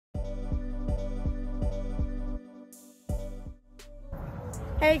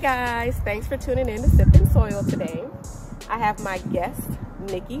Hey guys, thanks for tuning in to Sipping Soil today. I have my guest,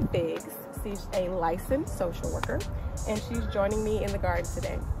 Nikki Biggs. She's a licensed social worker and she's joining me in the garden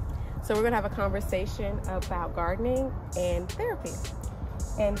today. So we're gonna have a conversation about gardening and therapy.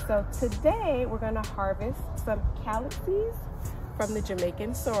 And so today we're gonna harvest some calyxes from the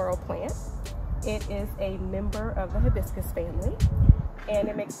Jamaican Sorrel plant. It is a member of the hibiscus family and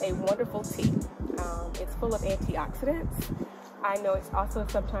it makes a wonderful tea. It's full of antioxidants. I know it's also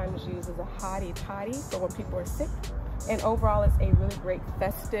sometimes used as a hottie toddy for when people are sick. And overall, it's a really great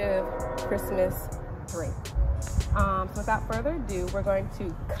festive Christmas drink. So without further ado, we're going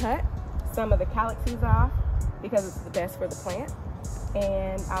to cut some of the calyxes off because it's the best for the plant.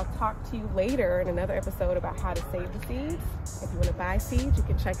 And I'll talk to you later in another episode about how to save the seeds. If you want to buy seeds, you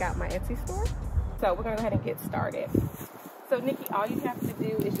can check out my Etsy store. So we're going to go ahead and get started. So Nikki, all you have to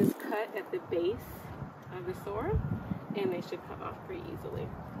do is just cut at the base of the sorrel and they should come off pretty easily.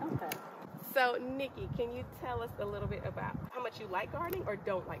 Okay. So Nikki, can you tell us a little bit about how much you like gardening or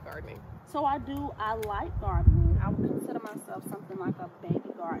don't like gardening? So I like gardening. I would consider myself something like a baby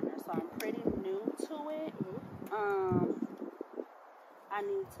gardener. So I'm pretty new to it. I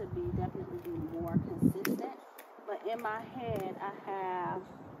need to definitely be more consistent. But in my head, I have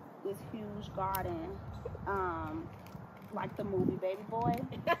this huge garden, like the movie Baby Boy.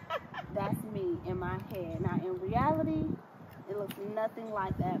 That's me in my head. Now in reality, it looks nothing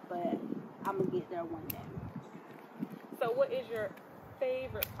like that, but I'm gonna get there one day. So what is your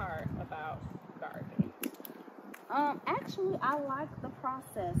favorite part about gardening? Actually, I like the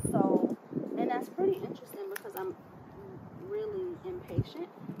process. So, and that's pretty interesting because I'm really impatient,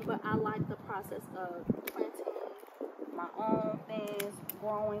 but I like the process of planting my own things,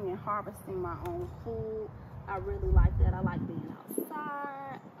 growing and harvesting my own food. I really like that. I like being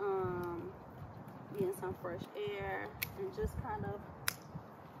outside, getting some fresh air, and just kind of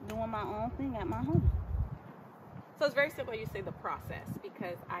doing my own thing at my home. So it's very simple you say the process,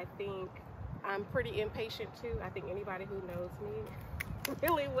 because I think I'm pretty impatient too. I think anybody who knows me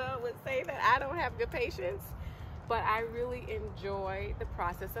really well would say that I don't have good patience, but I really enjoy the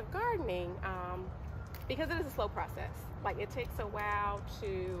process of gardening because it is a slow process. Like it takes a while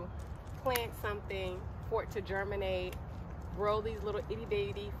to plant something, for it to germinate, grow these little itty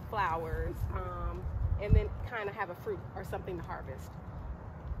bitty flowers, and then kind of have a fruit or something to harvest.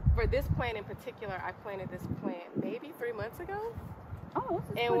 For this plant in particular, I planted this plant maybe 3 months ago. Oh,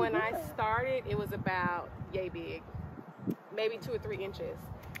 this is and when good. I started, it was about yay big, maybe 2 or 3 inches.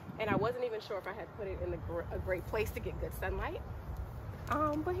 And I wasn't even sure if I had put it in a great place to get good sunlight.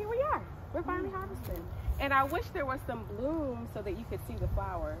 But here we are. We're finally harvesting. And I wish there was some bloom so that you could see the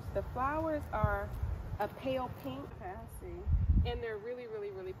flowers. The flowers are a pale pink. Okay, I see. And they're really,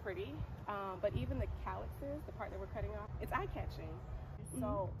 really, really pretty. But even the calyxes, the part that we're cutting off, it's eye-catching.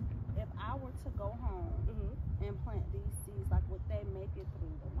 So if I were to go home and plant these seeds, like would they make it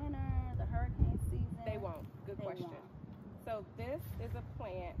through the winter, the hurricane season? They won't. Good question. So this is a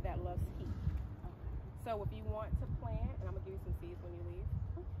plant that loves heat. Okay. So if you want to plant, and I'm gonna give you some seeds when you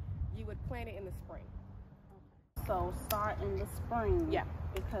leave, you would plant it in the spring. Okay. So start in the spring. Yeah.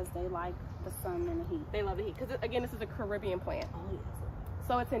 Because they like the sun and the heat. They love the heat. Because again, this is a Caribbean plant. Oh yes.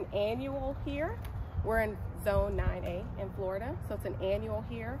 So it's an annual here. We're in zone 9A in Florida. So it's an annual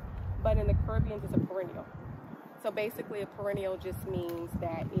here, but in the Caribbean it's a perennial. So basically a perennial just means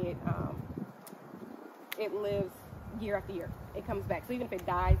that it lives year after year. It comes back. So even if it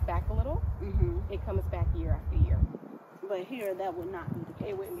dies back a little, it comes back year after year. But here that would not be the case.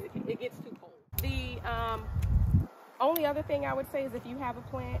 It wouldn't be the case. It gets too cold. The only other thing I would say is if you have a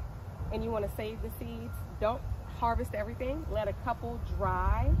plant and you want to save the seeds, don't harvest everything. Let a couple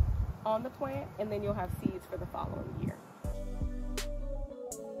dry on the plant and then you'll have seeds for the following year.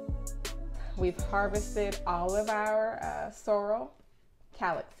 We've harvested all of our sorrel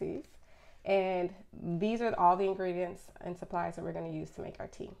calyxes, and these are all the ingredients and supplies that we're going to use to make our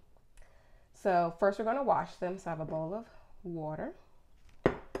tea. So first we're going to wash them. So I have a bowl of water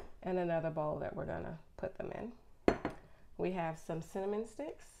and another bowl that we're going to put them in. We have some cinnamon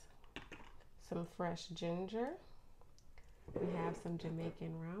sticks, some fresh ginger, we have some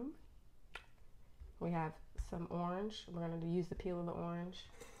Jamaican rum, we have some orange. We're going to use the peel of the orange.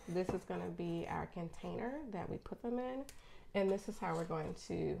 This is going to be our container that we put them in, and this is how we're going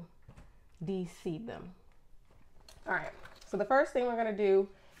to de-seed them. All right, so the first thing we're going to do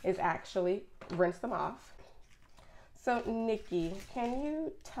is actually rinse them off. So Nikki, can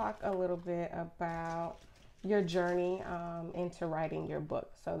you talk a little bit about your journey into writing your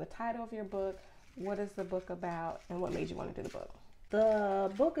book? So the title of your book, what is the book about, and what made you want to do the book?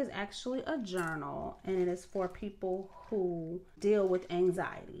 The book is actually a journal, and it is for people who deal with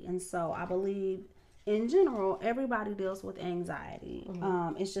anxiety. And so I believe in general, everybody deals with anxiety.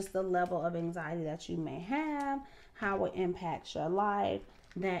 It's just the level of anxiety that you may have, how it impacts your life.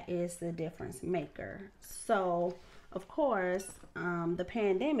 That is the difference maker. So, of course, the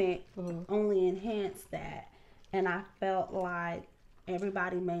pandemic only enhanced that. And I felt like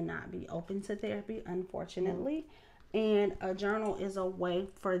everybody may not be open to therapy, unfortunately. And a journal is a way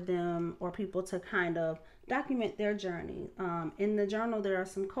for them or people to kind of document their journey. In the journal, there are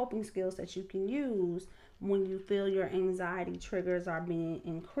some coping skills that you can use when you feel your anxiety triggers are being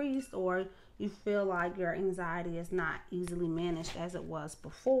increased, or you feel like your anxiety is not easily managed as it was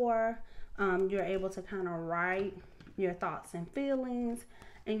before. You're able to kind of write your thoughts and feelings,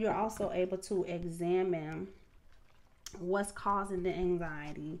 and you're also able to examine what's causing the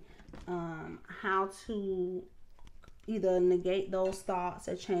anxiety, how to either negate those thoughts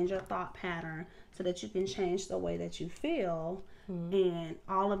or change your thought pattern so that you can change the way that you feel, and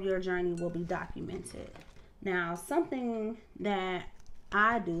all of your journey will be documented. Now, something that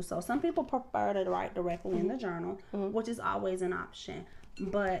I do, so some people prefer to write directly in the journal, which is always an option.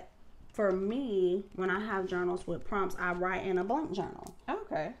 But for me, when I have journals with prompts, I write in a blank journal.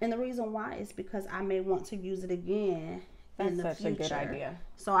 Okay. And the reason why is because I may want to use it again in the future. That's such a good idea.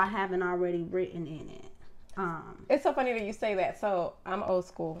 So I haven't already written in it. It's so funny that you say that. So I'm old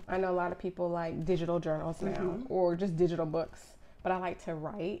school. I know a lot of people like digital journals now, or just digital books, but I like to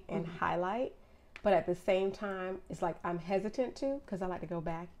write and highlight. But at the same time, it's like I'm hesitant to, because I like to go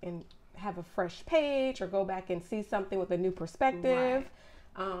back and have a fresh page or go back and see something with a new perspective.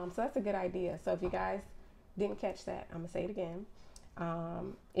 So that's a good idea. So if you guys didn't catch that, I'm gonna say it again.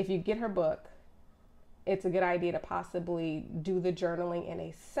 If you get her book, it's a good idea to possibly do the journaling in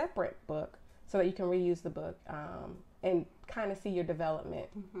a separate book so that you can reuse the book and kind of see your development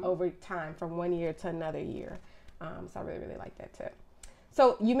over time from 1 year to another year. So I really, really like that tip.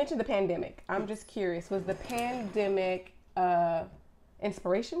 So you mentioned the pandemic. I'm just curious, was the pandemic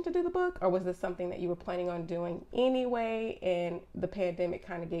inspiration to do the book, or was this something that you were planning on doing anyway, and the pandemic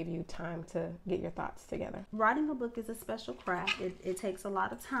kind of gave you time to get your thoughts together? Writing a book is a special craft. It takes a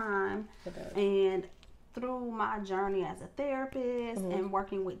lot of time. And through my journey as a therapist and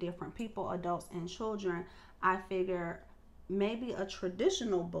working with different people, adults and children, I figure maybe a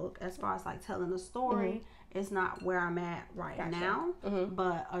traditional book, as far as like telling a story, is not where I'm at right now.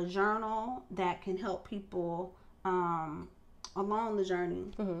 But a journal that can help people along the journey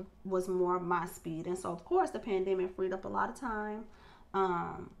was more of my speed. And so, of course, the pandemic freed up a lot of time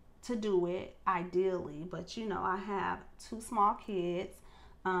to do it, ideally. But, you know, I have 2 small kids,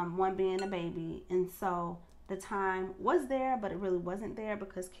 one being a baby. And so the time was there, but it really wasn't there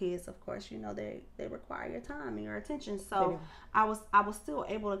because kids, of course, you know, they require your time and your attention. So I was still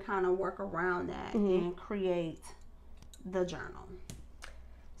able to kind of work around that and create the journal.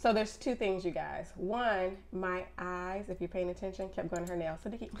 So there's 2 things, you guys. One, my eyes, if you're paying attention, kept going to her nails. So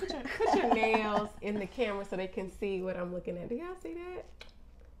Nikki, put your nails in the camera so they can see what I'm looking at. Do y'all see that?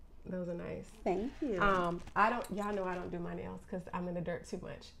 Those are nice. Thank you. Y'all know I don't do my nails because I'm in the dirt too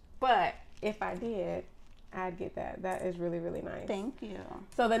much. But if I did, I'd get that. That is really, really nice. Thank you.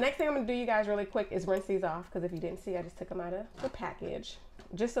 So the next thing I'm going to do, you guys, really quick is rinse these off, because if you didn't see, I just took them out of the package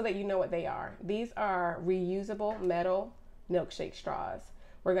just so that you know what they are. These are reusable metal milkshake straws.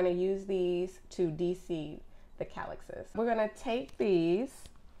 We're going to use these to de-seed the calyxes. We're going to take these,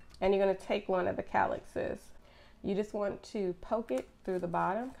 and you're going to take one of the calyxes. You just want to poke it through the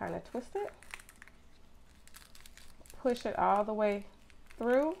bottom, kind of twist it, push it all the way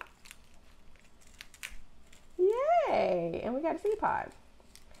through. Yay! And we got a seed pod.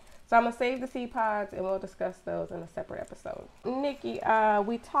 So I'm going to save the seed pods and we'll discuss those in a separate episode. Nikki,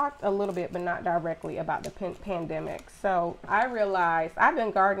 we talked a little bit, but not directly, about the pandemic. So I realized I've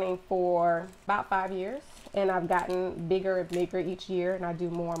been gardening for about 5 years, and I've gotten bigger and bigger each year, and I do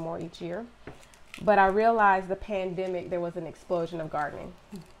more and more each year. But I realized the pandemic, there was an explosion of gardening.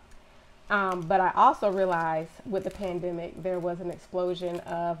 But I also realized with the pandemic, there was an explosion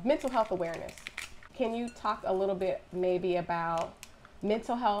of mental health awareness. Can you talk a little bit maybe about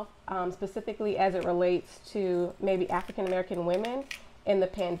mental health, specifically as it relates to maybe African American women in the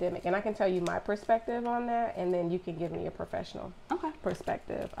pandemic? And I can tell you my perspective on that, and then you can give me your professional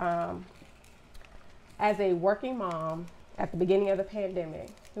perspective. As a working mom at the beginning of the pandemic,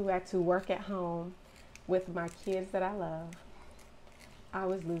 who had to work at home with my kids that I love, I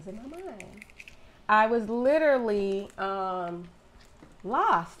was losing my mind. I was literally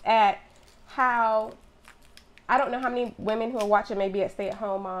lost at how, I don't know how many women who are watching maybe at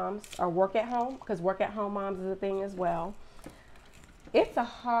stay-at-home moms or work at home, because work-at-home moms is a thing as well. it's a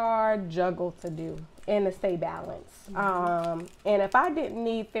hard juggle to do and to stay balanced. And if I didn't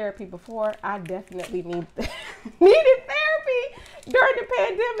need therapy before, I definitely needed therapy during the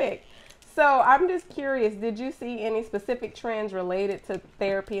pandemic. So I'm just curious, did you see any specific trends related to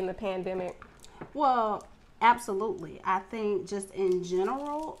therapy in the pandemic? Well, absolutely. I think just in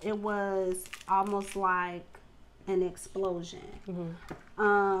general, it was almost like an explosion.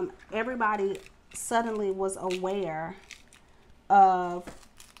 Everybody suddenly was aware of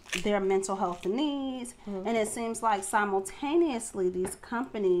their mental health needs, and it seems like simultaneously these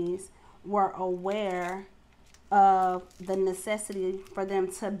companies were aware of the necessity for them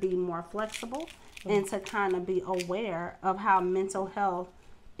to be more flexible and to kind of be aware of how mental health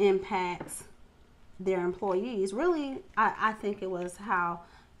impacts their employees. Really, I think it was how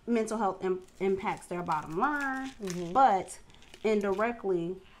mental health impacts their bottom line, but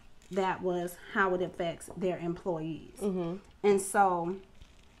indirectly, that was how it affects their employees. And so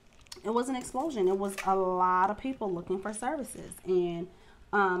it was an explosion. It was a lot of people looking for services, and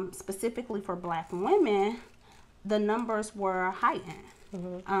specifically for Black women, the numbers were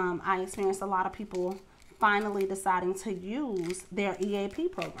heightened. I experienced a lot of people finally deciding to use their EAP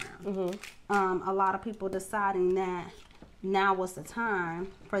program. A lot of people deciding that now was the time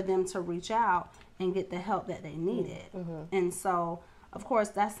for them to reach out and get the help that they needed. And so, of course,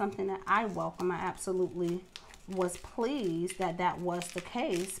 that's something that I welcome. I absolutely was pleased that that was the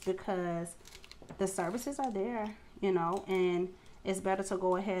case, because the services are there, you know, and it's better to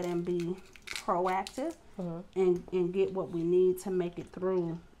go ahead and be proactive and get what we need to make it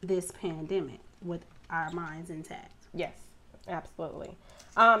through this pandemic with our minds intact. Yes, absolutely.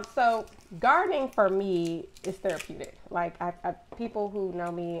 So gardening for me is therapeutic. Like people who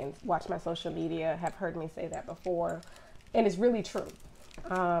know me and watch my social media have heard me say that before, and it's really true.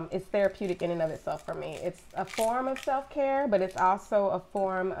 It's therapeutic in and of itself for me. It's a form of self-care, but it's also a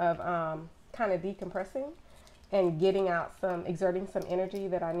form of kind of decompressing and getting out exerting some energy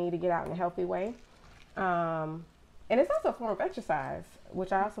that I need to get out in a healthy way. And it's also a form of exercise,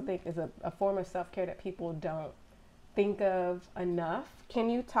 which I also think is a form of self-care that people don't think of enough. Can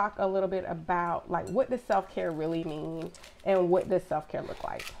you talk a little bit about, like, what does self-care really mean and what does self-care look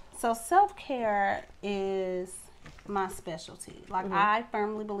like? So self-care is my specialty. Like, I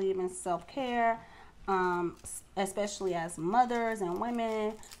firmly believe in self-care, especially as mothers and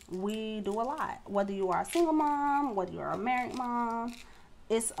women. We do a lot. Whether you are a single mom, whether you're a married mom,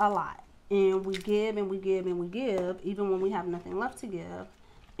 it's a lot. And we give and we give and we give, even when we have nothing left to give.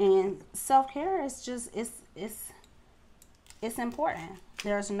 And self-care is just, it's important.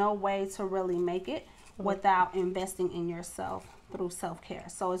 There's no way to really make it without investing in yourself through self-care.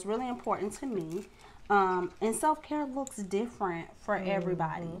 So it's really important to me. And self-care looks different for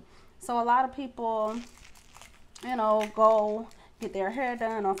everybody. So a lot of people, you know, go get their hair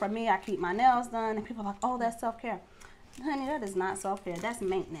done, or for me, I keep my nails done, and people are like, oh, that's self-care. Honey, that is not self-care. That's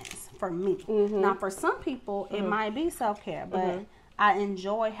maintenance for me. Now, for some people, it might be self-care, but I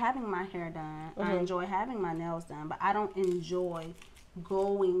enjoy having my hair done. I enjoy having my nails done, but I don't enjoy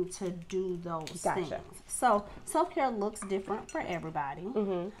going to do those things. So self-care looks different for everybody.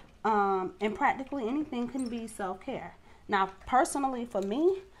 And practically anything can be self-care. Now, personally, for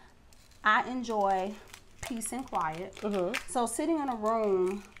me, I enjoy peace and quiet. So sitting in a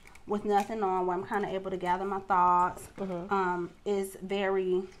room with nothing on, where I'm kind of able to gather my thoughts,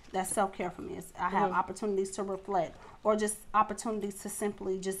 that's self-care for me. I have opportunities to reflect, or just opportunities to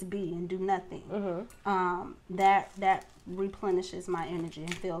simply just be and do nothing. That replenishes my energy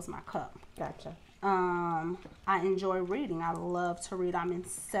and fills my cup. Gotcha. I enjoy reading. I love to read. I'm in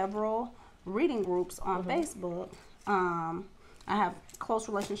several reading groups on Facebook. I have close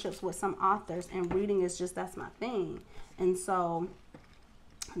relationships with some authors, and reading is just, that's my thing. And so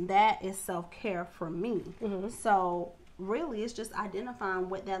that is self-care for me. So really, it's just identifying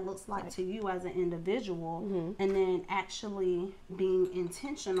what that looks like to you as an individual, and then actually being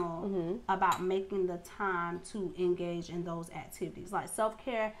intentional about making the time to engage in those activities. Like,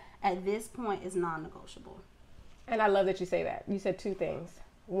 self-care at this point is non-negotiable. And I love that you say that. You said two things.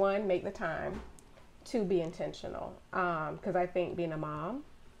 One, make the time. Two, be intentional. Because I think being a mom,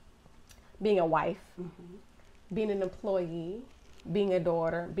 being a wife, being an employee, being a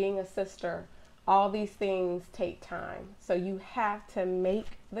daughter, being a sister, all these things take time. So you have to make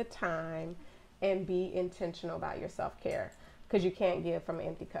the time and be intentional about your self-care, because you can't give from an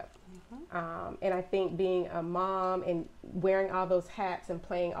empty cup. And I think being a mom and wearing all those hats and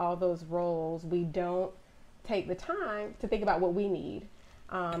playing all those roles, we don't take the time to think about what we need,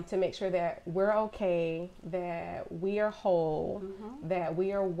 to make sure that we're okay, that we are whole, that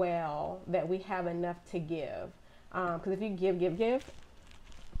we are well, that we have enough to give. Because if you give,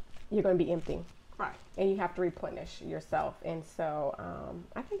 you're going to be empty. Right. And you have to replenish yourself. And so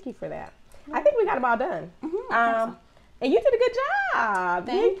I thank you for that. I think we got them all done. So. And you did a good job.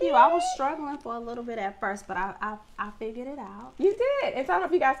 Thank you. I was struggling for a little bit at first, but I figured it out. You did. And so I don't know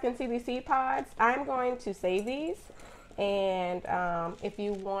if you guys can see these seed pods. I'm going to save these. And if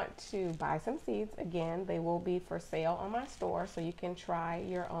you want to buy some seeds, again, they will be for sale on my store. So you can try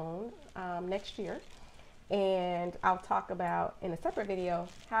your own next year. And I'll talk about in a separate video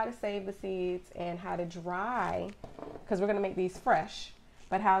how to save the seeds and how to dry, because we're going to make these fresh,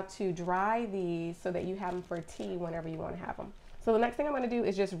 but how to dry these so that you have them for tea whenever you want to have them. So the next thing I'm going to do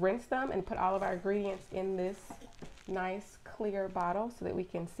is just rinse them and put all of our ingredients in this nice clear bottle so that we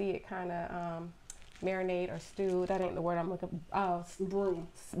can see it kind of marinate or stew. That ain't the word I'm looking for.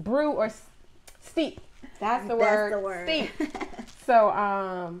 Brew or steep. That's the word. That's the word. Steep.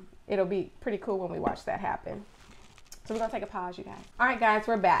 So it'll be pretty cool when we watch that happen. So we're gonna take a pause, you guys. All right, guys,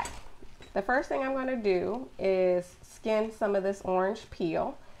 we're back. The first thing I'm gonna do is skin some of this orange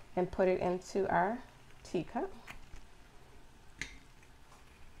peel and put it into our teacup.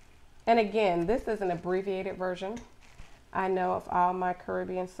 And again, this is an abbreviated version. I know if all my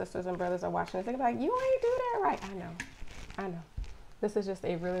Caribbean sisters and brothers are watching this, they're like, you ain't do that right. I know. This is just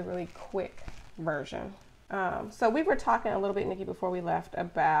a really, really quick version. So we were talking a little bit, Nikki, before we left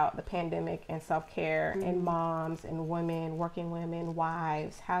about the pandemic and self-care and moms and women, working women,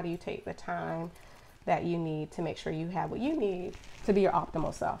 wives. How do you take the time that you need to make sure you have what you need to be your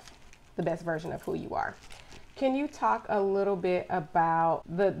optimal self, the best version of who you are? Can you talk a little bit about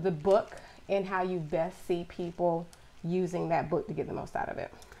the book and how you best see people using that book to get the most out of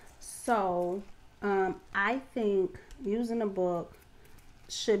it? So I think using a book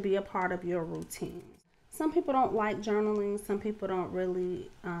should be a part of your routine. Some people don't like journaling. Some people don't really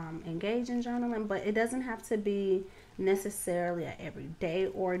engage in journaling, but it doesn't have to be necessarily an everyday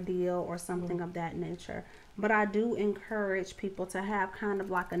ordeal or something of that nature. But I do encourage people to have kind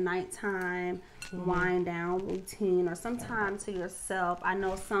of like a nighttime wind down routine, or some time to yourself. I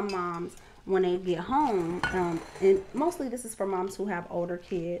know some moms, when they get home, and mostly this is for moms who have older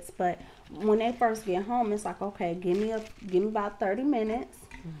kids, but when they first get home, it's like, okay, give me about 30 minutes.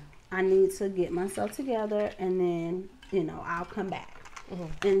 I need to get myself together, and then, I'll come back.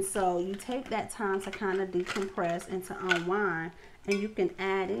 And so you take that time to kind of decompress and to unwind, and you can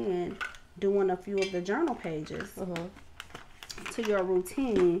add in doing a few of the journal pages to your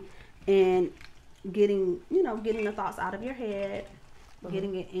routine and getting the thoughts out of your head,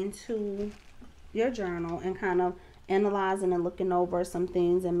 getting it into your journal, and kind of analyzing and looking over some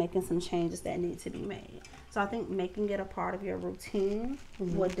things and making some changes that need to be made. So I think making it a part of your routine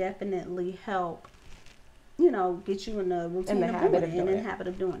will definitely help, get you in the routine and the habit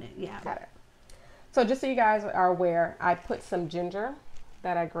of doing it. Yeah. Got it. So just so you guys are aware, I put some ginger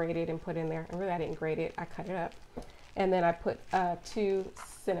that I grated and put in there. And really, I didn't grate it. I cut it up. And then I put 2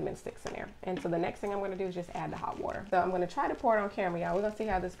 cinnamon sticks in there. And so the next thing I'm going to do is just add the hot water. So I'm going to try to pour it on camera, y'all. We're going to see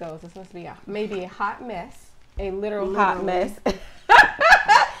how this goes. This must be maybe a hot mess, a literal hot mess.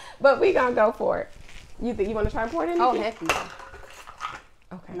 But we're going to go for it. You think you want to try and pour it in? Oh, heck yeah.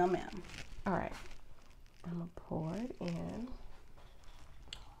 Okay. No, ma'am. All right. I'm going to pour it in.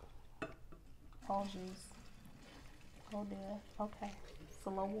 Oh, jeez. Oh, dear. Okay. It's a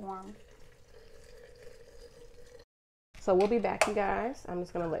little warm. So we'll be back, you guys. I'm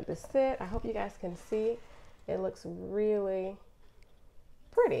just going to let this sit. I hope you guys can see. It looks really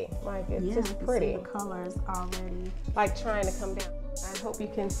pretty. Like, it's just pretty. The colors already. Like trying to come down. I hope you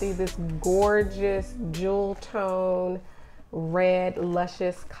can see this gorgeous jewel tone, red,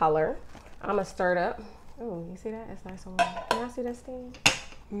 luscious color. I'm going to stir it up. Oh, you see that? It's nice and warm. Can I see that steam?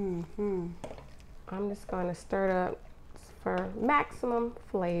 I'm just going to stir it up for maximum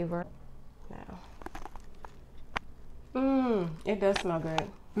flavor. Now. It does smell good.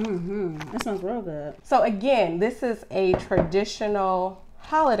 It smells real good. So again, this is a traditional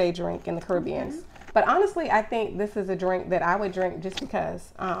holiday drink in the Caribbean. But honestly, I think this is a drink that I would drink just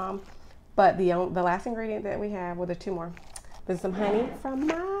because. But the last ingredient that we have, well, there are 2 more. There's some honey from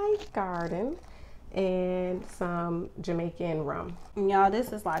my garden and some Jamaican rum. Y'all,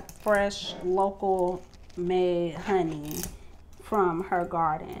 this is like fresh, local made honey from her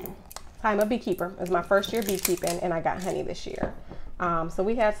garden. I'm a beekeeper. It was my first year beekeeping, and I got honey this year. So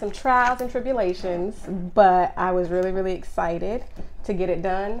we had some trials and tribulations, but I was really, really excited to get it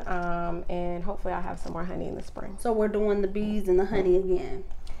done. And hopefully I'll have some more honey in the spring. So we're doing the bees and the honey again.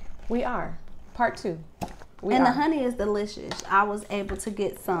 We are. Part 2. The honey is delicious. I was able to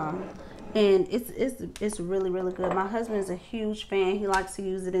get some And it's really, really good. My husband is a huge fan. He likes to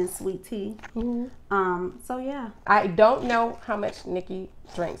use it in sweet tea. So yeah. I don't know how much Nikki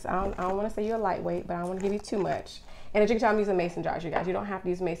drinks. I don't want to say you're a lightweight, but I don't want to give you too much. And as you can tell, I'm using mason jars, you guys. You don't have to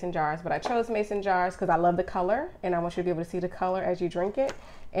use mason jars, but I chose mason jars because I love the color, and I want you to be able to see the color as you drink it.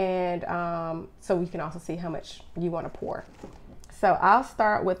 And so you can also see how much you want to pour. So I'll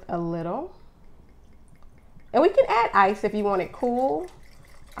start with a little. And we can add ice if you want it cool.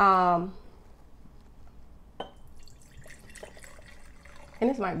 And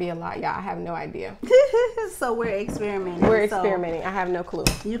this might be a lot, y'all. I have no idea. So we're experimenting. We're experimenting. I have no clue.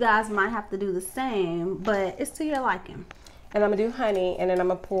 You guys might have to do the same, but it's to your liking. And I'm gonna do honey, and then I'm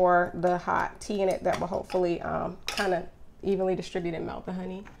gonna pour the hot tea in it that will hopefully kind of evenly distribute and melt the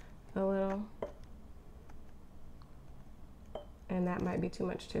honey a little. And that might be too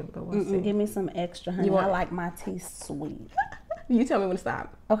much too, but we'll see. Give me some extra honey. I like my tea sweet. You tell me when to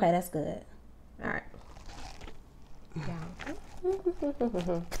stop. Okay, that's good. All right. Yeah.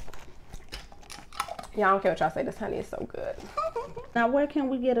 Yeah, I don't care what y'all say. This honey is so good. Now, where can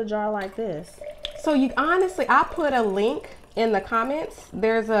we get a jar like this? So you honestly, I'll put a link in the comments.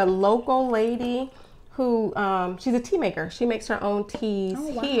 There's a local lady who, she's a tea maker. She makes her own teas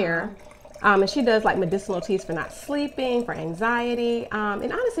here. And she does like medicinal teas for not sleeping, for anxiety.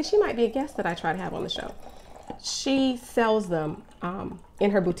 And honestly, she might be a guest that I try to have on the show. She sells them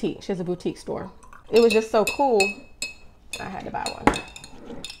in her boutique. She has a boutique store. It was just so cool. I had to buy one.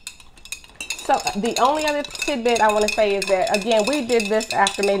 So the only other tidbit I want to say is that, again, we did this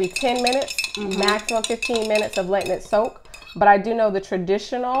after maybe 10 minutes, maximum 15 minutes of letting it soak. But I do know the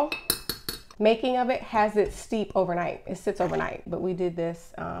traditional making of it has it steep overnight. It sits overnight. But we did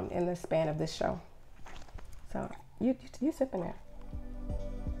this in the span of this show. So you sipping there.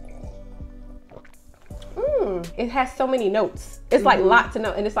 It has so many notes. It's like lots of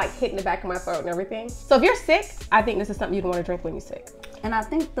notes, and it's like hitting the back of my throat and everything. So if you're sick, I think this is something you'd want to drink when you're sick. And I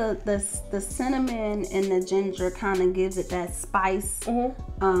think the cinnamon and the ginger kind of gives it that spice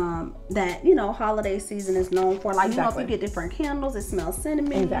that, you know, holiday season is known for. Like, you know, if you get different candles, it smells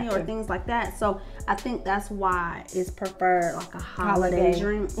cinnamon or things like that. So I think that's why it's preferred like a holiday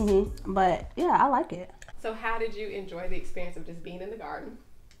drink. But yeah, I like it. So how did you enjoy the experience of just being in the garden,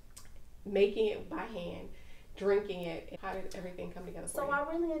 making it by hand, drinking it? How did everything come together for you? So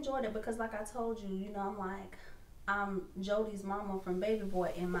I really enjoyed it because, like I told you, you know, I'm Jody's mama from Baby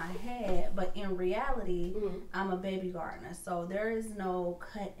Boy in my head, but in reality, I'm a baby gardener. So there is no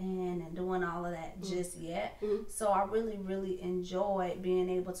cutting and doing all of that just yet. So I really, really enjoyed being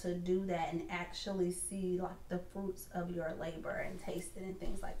able to do that and actually see like the fruits of your labor and taste it and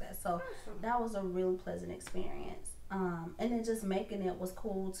things like that. So that was a really pleasant experience. And then just making it was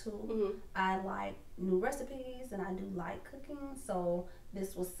cool too. I like new recipes and I do like cooking, so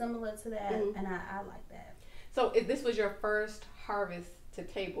this was similar to that, and I like that. So this was your first harvest to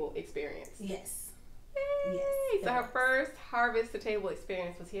table experience? Yes. Yay. Yes. So her first harvest to table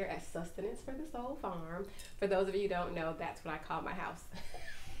experience was here at Sustenance for the Soul Farm. For those of you who don't know, that's what I call my house.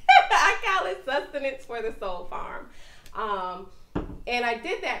 I call it Sustenance for the Soul Farm. And I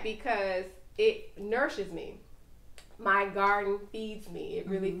did that because it nourishes me. My garden feeds me. It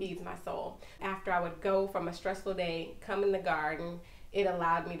really feeds my soul. After I would go from a stressful day, come in the garden, it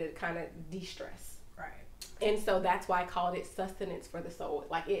allowed me to kind of de-stress. Right. And so that's why I called it Sustenance for the Soul.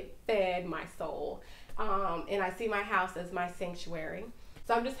 Like, it fed my soul. And I see my house as my sanctuary.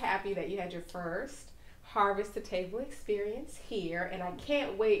 So I'm just happy that you had your first harvest to table experience here. And I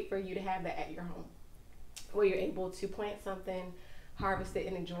can't wait for you to have that at your home, where you're able to plant something, harvest it,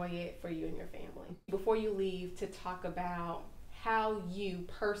 and enjoy it for you and your family. Before you leave, to talk about how you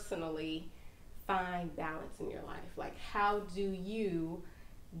personally find balance in your life. Like, how do you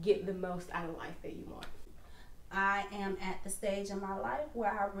get the most out of life that you want? I am at the stage in my life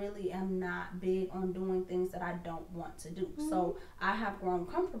where I really am not big on doing things that I don't want to do. So I have grown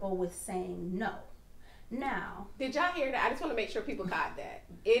comfortable with saying no. Now, did y'all hear that? I just want to make sure people got that.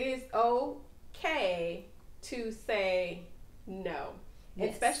 It is okay to say no.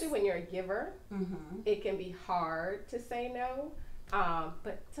 Yes. Especially when you're a giver. It can be hard to say no.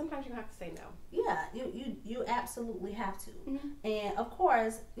 But sometimes you have to say no. Yeah, you absolutely have to. And of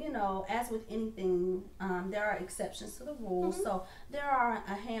course, you know, as with anything, there are exceptions to the rules. So there are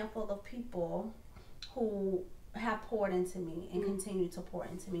a handful of people who have poured into me and continue to pour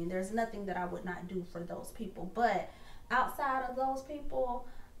into me. There's nothing that I would not do for those people. But outside of those people,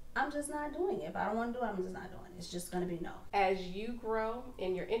 I'm just not doing it. If I don't want to do it, I'm just not doing it. It's just going to be no. As you grow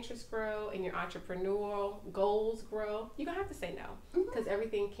and your interests grow and your entrepreneurial goals grow, you're going to have to say no, because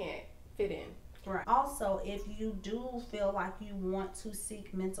everything can't fit in. Right. Also, if you do feel like you want to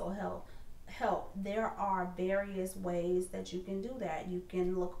seek mental health help, there are various ways that you can do that. You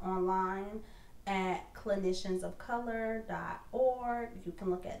can look online at cliniciansofcolor.org. You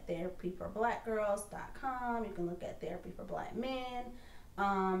can look at therapyforblackgirls.com. You can look at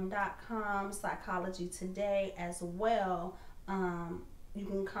therapyforblackmen.com, Psychology Today as well. You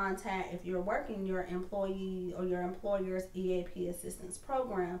can contact, if you're working, your employee or your employer's EAP assistance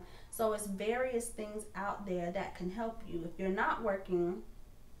program. So it's various things out there that can help you. If you're not working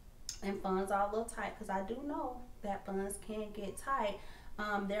and funds are a little tight, because I do know that funds can get tight,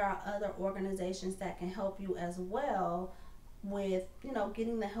 there are other organizations that can help you as well with,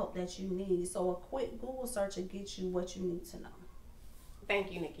 getting the help that you need. So a quick Google search will get you what you need to know.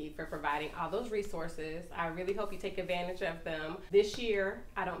 Thank you, Nikki, for providing all those resources. I really hope you take advantage of them. This year,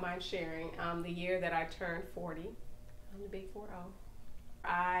 I don't mind sharing, the year that I turned 40, I'm the big 40,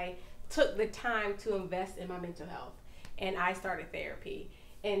 I took the time to invest in my mental health, and I started therapy.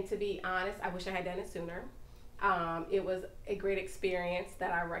 And to be honest, I wish I had done it sooner. It was a great experience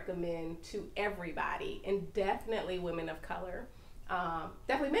that I recommend to everybody, and definitely women of color,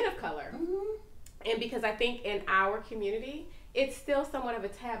 definitely men of color. Mm-hmm. And because I think in our community, it's still somewhat of a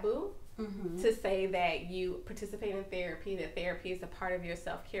taboo to say that you participate in therapy, that therapy is a part of your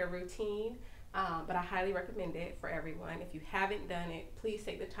self-care routine. But I highly recommend it for everyone. If you haven't done it, please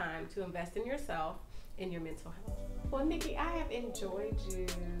take the time to invest in yourself and your mental health. Well, Nikki, I have enjoyed you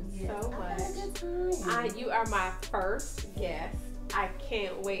so much. I had a good time. You are my first guest. I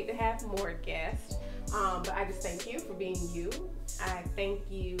can't wait to have more guests. But I just thank you for being you. I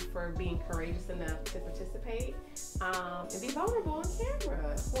thank you for being courageous enough to participate and be vulnerable on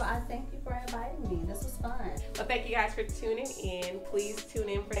camera. Well, I thank you for inviting me. This was fun. Well, thank you guys for tuning in. Please tune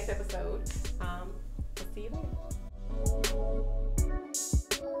in for next episode. I'll see you later.